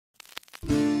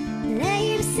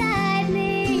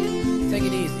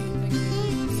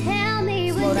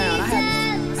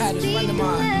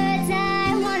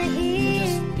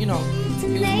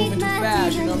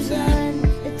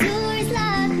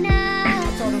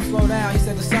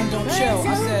said the sun don't chill.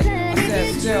 I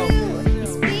said still.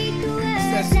 I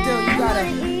said still, you gotta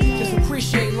just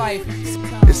appreciate life.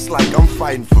 It's like I'm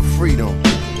fighting for freedom,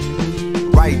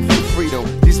 writing for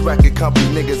freedom. These record company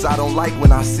niggas I don't like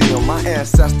when I see them. My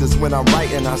ancestors when I'm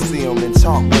writing I see them and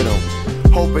talk with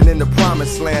them, hoping in the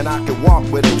promised land I can walk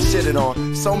with them. Shitted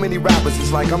on so many rappers,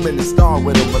 it's like I'm in the star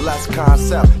with them. But less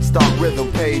concept, start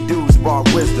rhythm, pay dues, bar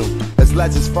wisdom. As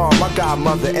legends fall, my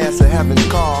godmother answer heaven's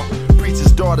call.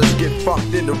 Preachers' daughters get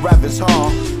fucked in the Reverend's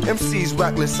hall. MC's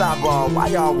reckless eyeball, why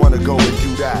y'all wanna go and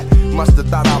do that? Must've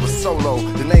thought I was solo,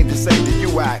 the name just ain't the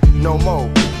you act, no more.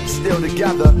 Still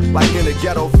together, like in a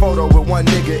ghetto photo with one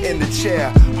nigga in the chair,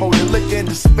 holding liquor in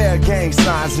despair, gang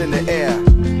signs in the air.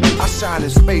 I shine in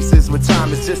spaces where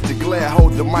time is just a glare,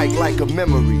 hold the mic like a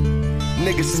memory.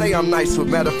 Niggas say I'm nice with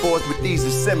metaphors, but these are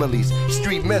similes.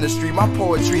 Street ministry, my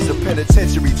poetry's a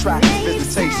penitentiary. Track is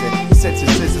visitation,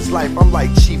 sentences is life. I'm like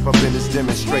chief up in this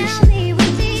demonstration.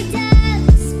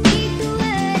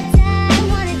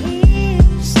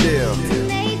 Still.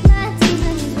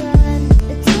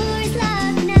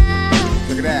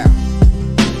 Check it out.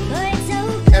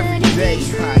 Every day,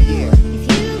 yeah.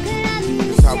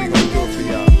 This is how we gonna do it for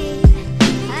y'all.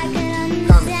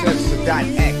 Common sense, Sadat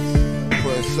X.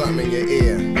 Putting something in your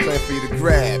ear, something for you to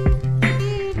grab.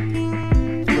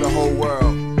 For the whole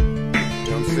world. You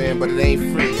know what I'm saying? But it ain't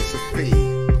free, it's a fee.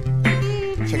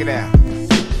 Check it out.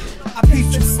 I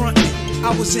peeped you frontin'.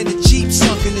 I was in a Jeep,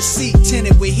 sunk in the seat,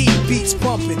 tinted with heat, beats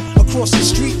bumping. Across the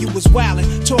street you was wildin',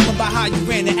 talking about how you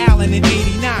ran to Allen in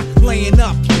 '89. Laying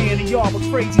up, playing the yard with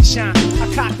crazy shine.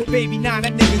 I caught the baby 9,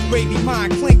 that nigga's baby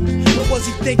mind clink. What was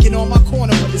he thinking on my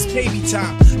corner when it's baby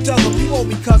time? Dug him, you owe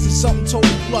me cousin, something told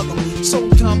me plug him. So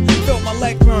dumb, felt my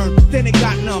leg burn, then it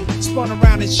got numb. Spun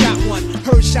around and shot one,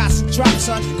 heard shots and dropped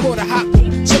son, caught a hot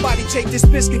one. Somebody take this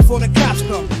biscuit before the cops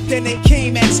come. Then they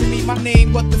came asking me my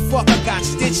name, what the fuck? I got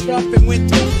stitched up and went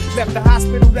through. Left the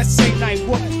hospital that same night,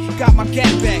 what? Got my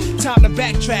gat back, time to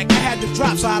backtrack. I had to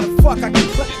drop, so how the fuck I can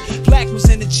clap? Black was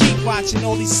in the Jeep watching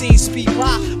all these scenes speed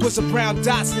by. Was a brown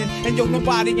Datsun, and yo,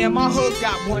 nobody in my hood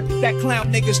got one. That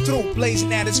clown niggas through,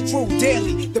 blazing at his crew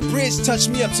daily. The bridge touched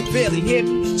me up to barely hit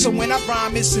me. So when I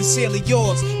rhyme, it's sincerely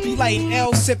yours. Be lighting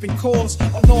L, sipping calls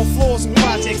on all floors and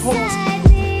project halls.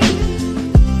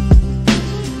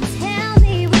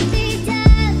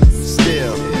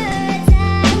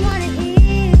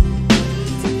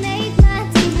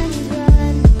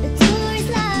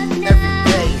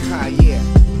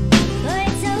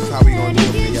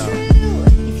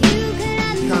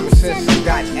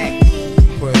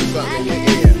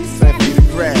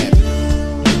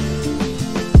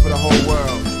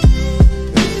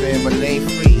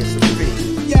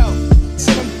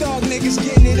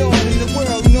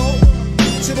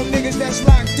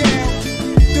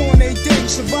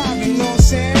 Surviving, you know what I'm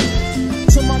saying?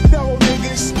 To my fellow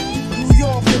niggas, New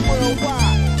York and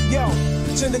worldwide, yo,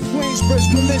 to the Queensbridge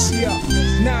militia,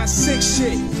 9-6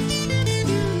 shit.